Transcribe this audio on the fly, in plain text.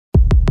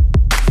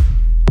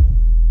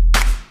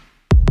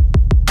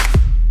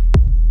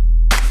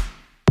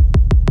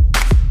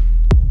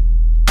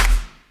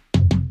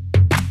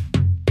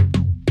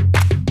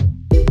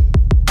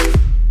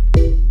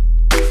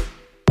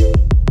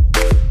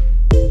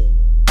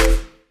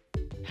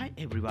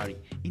everybody,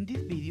 in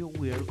this video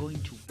we are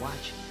going to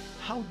watch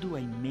how do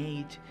I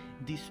made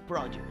this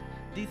project.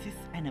 This is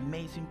an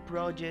amazing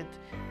project.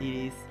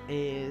 It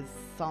is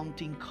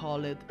something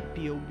called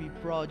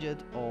POV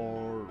project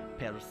or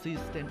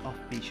persistent of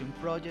vision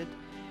project.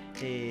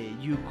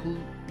 You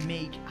could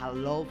make a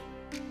lot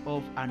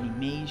of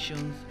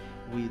animations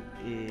with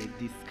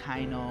this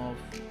kind of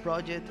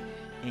project,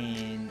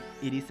 and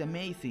it is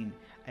amazing.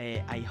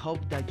 I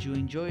hope that you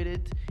enjoyed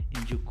it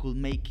and you could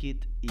make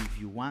it if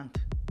you want.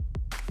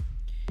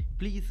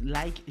 Please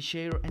like,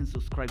 share and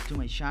subscribe to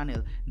my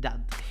channel. That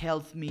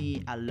helps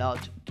me a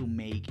lot to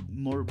make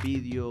more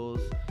videos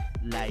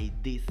like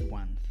these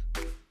ones.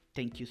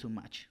 Thank you so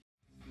much.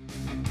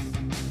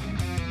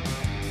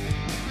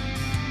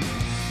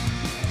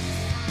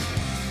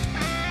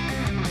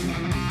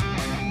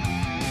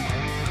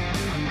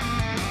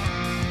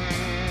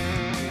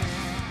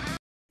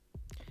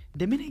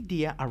 The main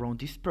idea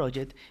around this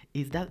project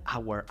is that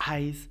our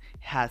eyes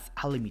has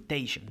a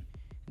limitation.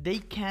 They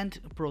can't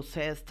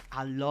process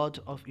a lot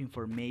of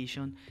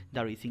information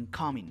that is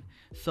incoming,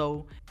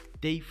 so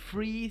they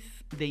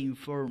freeze the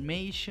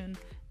information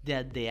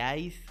that the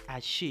eyes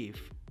achieve.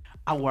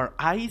 Our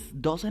eyes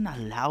doesn't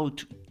allow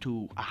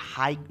to a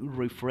high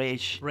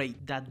refresh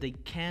rate that they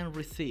can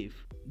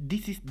receive.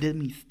 This is the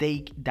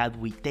mistake that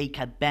we take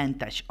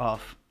advantage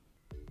of.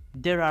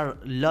 There are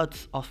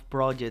lots of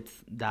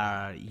projects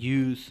that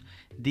use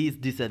this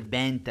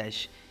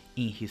disadvantage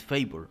in his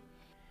favor.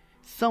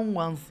 Some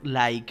ones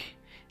like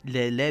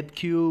the LED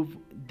cube,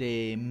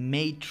 the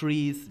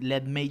matrix,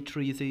 LED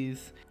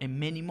matrices, and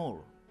many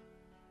more.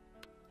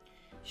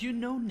 You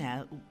know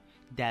now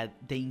that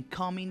the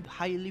incoming,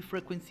 highly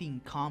frequency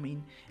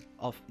incoming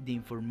of the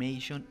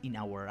information in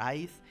our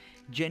eyes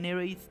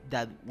generates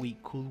that we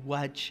could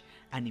watch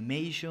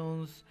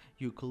animations,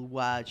 you could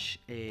watch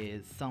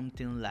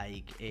something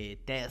like a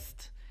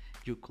test,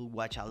 you could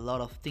watch a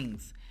lot of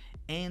things,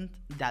 and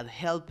that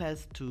help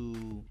us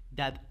to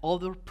that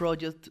other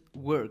project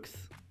works.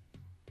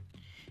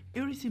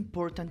 It is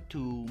important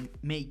to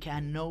make a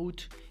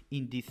note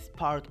in this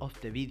part of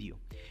the video.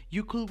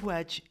 You could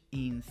watch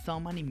in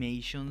some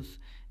animations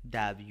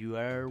that you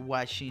are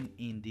watching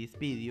in this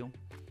video,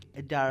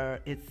 there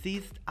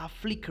exists a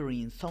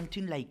flickering,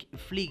 something like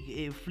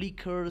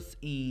flickers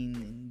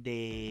in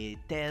the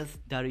test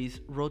that is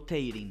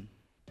rotating.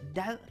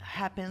 That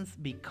happens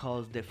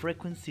because the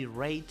frequency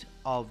rate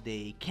of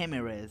the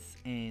cameras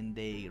and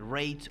the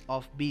rate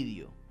of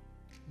video.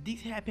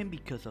 This happens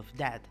because of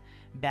that,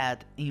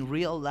 but in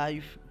real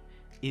life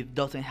it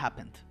doesn't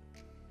happen.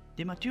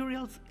 The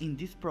materials in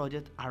this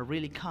project are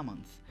really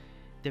common.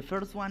 The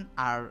first one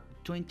are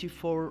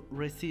 24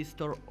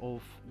 resistor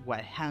of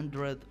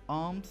 100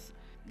 ohms,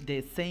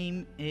 the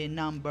same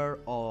number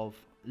of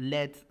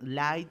LED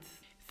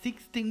lights,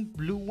 16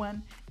 blue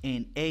one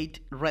and 8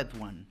 red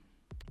one,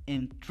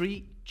 and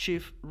 3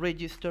 shift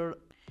register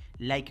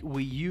like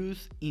we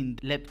use in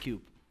LED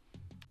cube.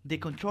 The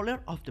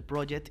controller of the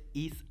project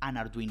is an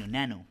Arduino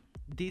Nano.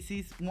 This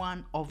is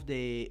one of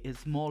the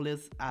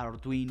smallest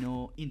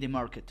Arduino in the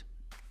market.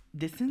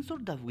 The sensor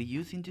that we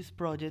use in this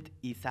project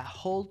is a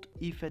Hall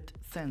effect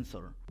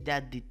sensor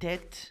that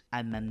detects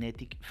a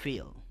magnetic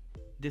field.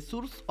 The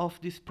source of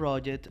this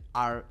project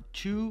are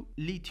 2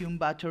 lithium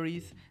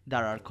batteries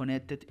that are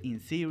connected in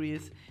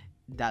series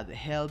that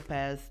help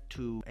us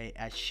to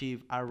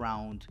achieve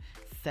around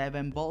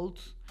 7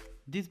 volts.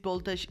 This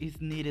voltage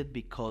is needed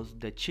because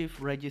the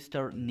shift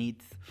register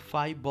needs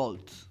 5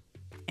 volts.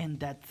 And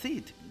that's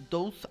it.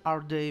 Those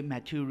are the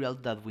materials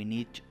that we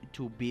need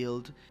to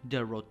build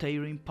the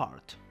rotating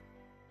part.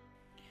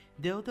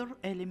 The other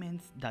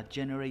elements that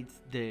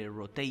generates the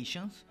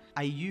rotations,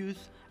 I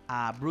use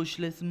a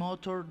brushless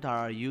motor that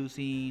are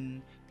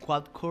using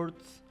quad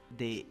cords,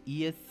 the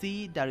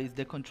ESC that is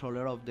the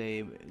controller of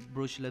the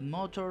brushless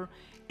motor,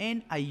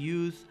 and I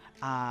use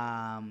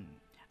a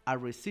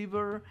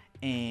receiver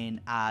and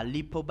a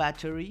LiPo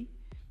battery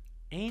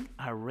and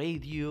a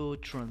radio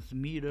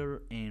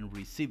transmitter and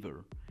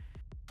receiver.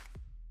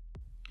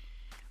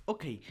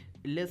 Okay,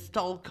 let's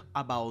talk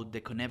about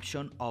the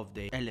connection of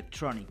the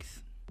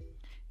electronics.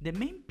 The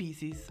main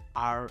pieces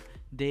are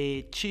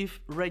the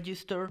shift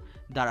register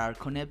that are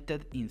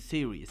connected in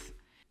series.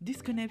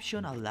 This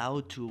connection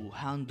allows to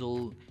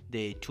handle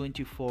the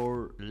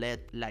 24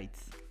 LED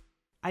lights.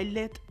 I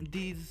let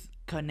this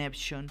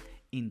connection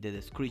in the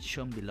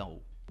description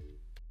below.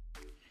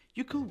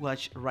 You could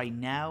watch right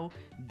now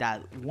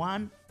that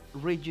one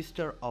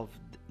register of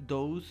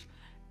those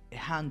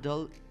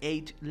handle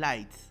 8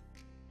 lights.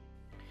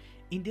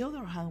 In the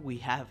other hand, we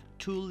have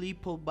 2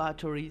 LiPo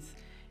batteries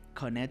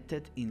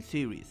connected in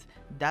series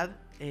that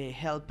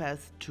help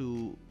us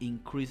to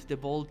increase the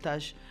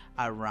voltage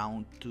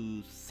around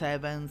to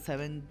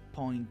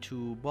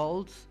 7.2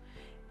 volts,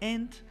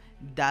 and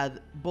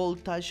that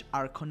voltage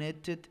are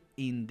connected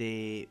in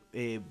the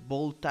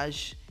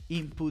voltage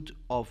input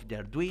of the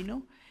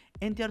Arduino,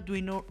 and the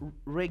Arduino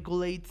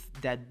regulates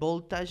that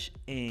voltage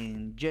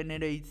and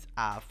generates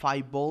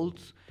 5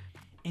 volts,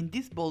 and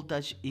this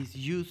voltage is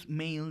used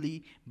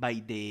mainly by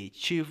the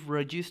shift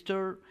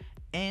register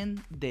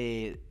and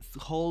the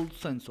whole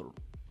sensor.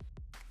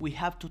 We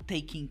have to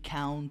take in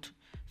count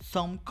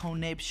some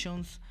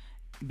connections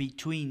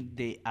between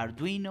the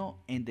Arduino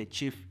and the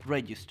chip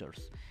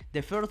registers.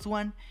 The first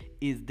one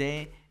is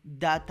the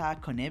data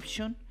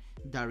connection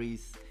that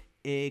is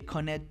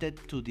connected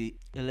to the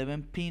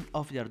 11 pin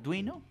of the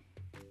Arduino.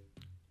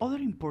 Other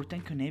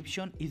important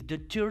connection is the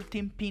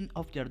 13 pin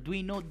of the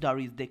Arduino, that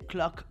is the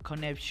clock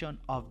connection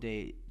of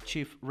the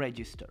chip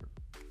register.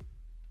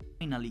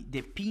 Finally,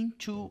 the pin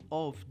 2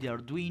 of the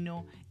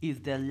Arduino is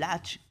the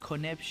latch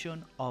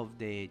connection of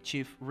the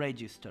chip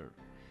register.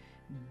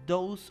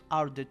 Those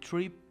are the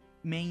three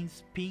main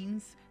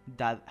pins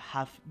that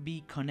have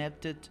been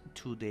connected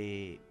to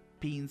the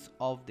pins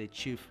of the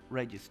chip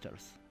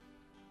registers.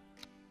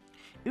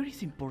 It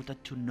is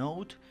important to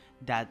note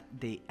that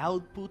the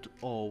output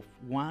of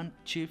one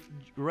chip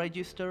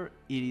register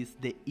is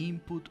the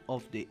input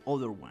of the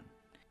other one.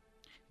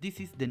 This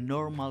is the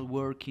normal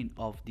working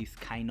of this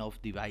kind of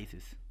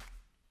devices.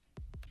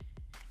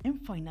 And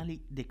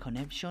finally, the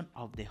connection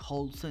of the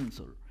whole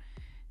sensor.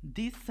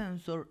 This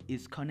sensor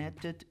is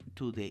connected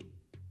to the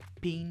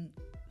pin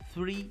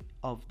 3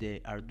 of the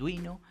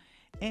Arduino,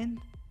 and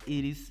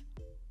it is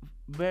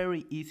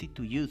very easy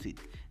to use it.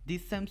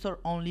 This sensor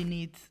only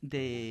needs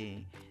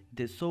the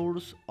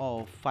source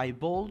of 5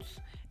 volts,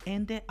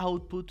 and the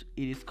output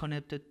it is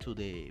connected to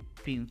the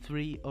pin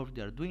 3 of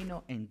the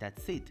Arduino, and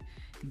that's it.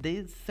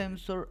 This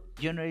sensor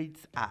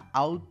generates an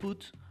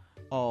output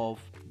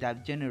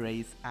that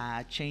generates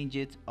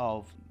changes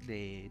of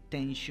the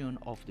tension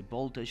of the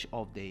voltage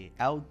of the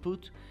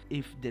output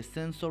if the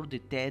sensor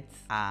detects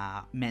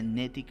a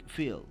magnetic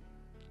field,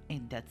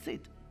 and that's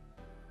it.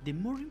 The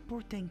more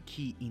important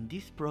key in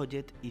this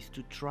project is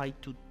to try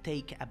to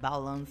take a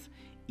balance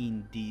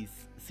in this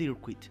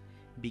circuit,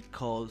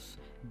 because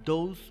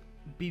those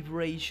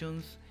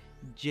vibrations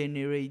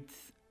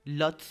generates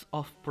lots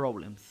of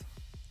problems.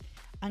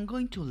 I'm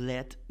going to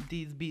let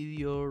this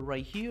video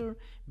right here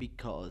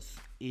because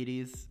it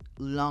is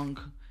long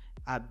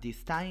at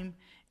this time,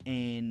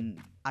 and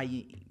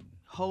I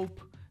hope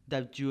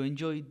that you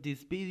enjoyed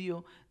this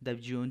video,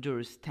 that you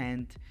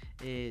understand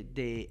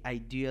the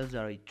ideas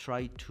that I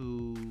try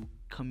to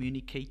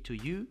communicate to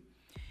you,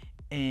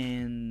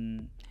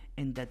 and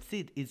that's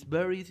it. It's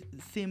very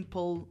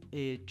simple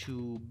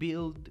to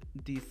build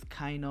this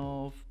kind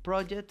of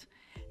project,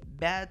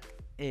 but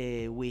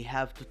we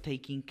have to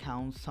take in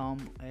count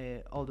some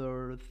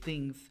other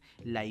things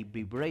like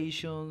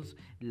vibrations,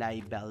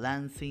 like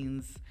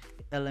balancing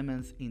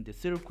elements in the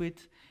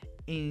circuit.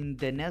 In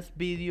the next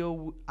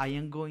video I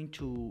am going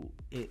to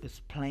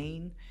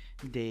explain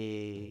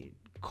the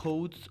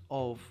codes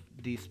of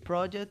this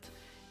project,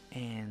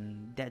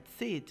 and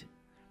that's it.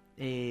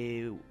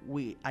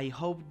 I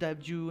hope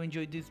that you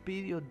enjoyed this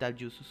video,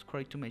 that you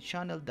subscribe to my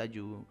channel, that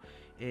you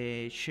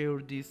share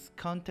this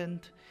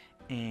content,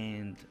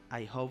 and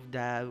I hope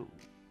that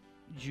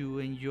you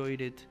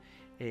enjoyed it,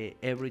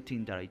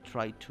 everything that I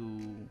try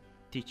to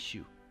teach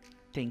you.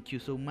 Thank you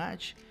so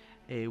much.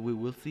 We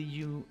will see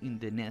you in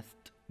the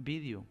next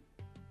video.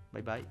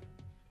 Bye bye.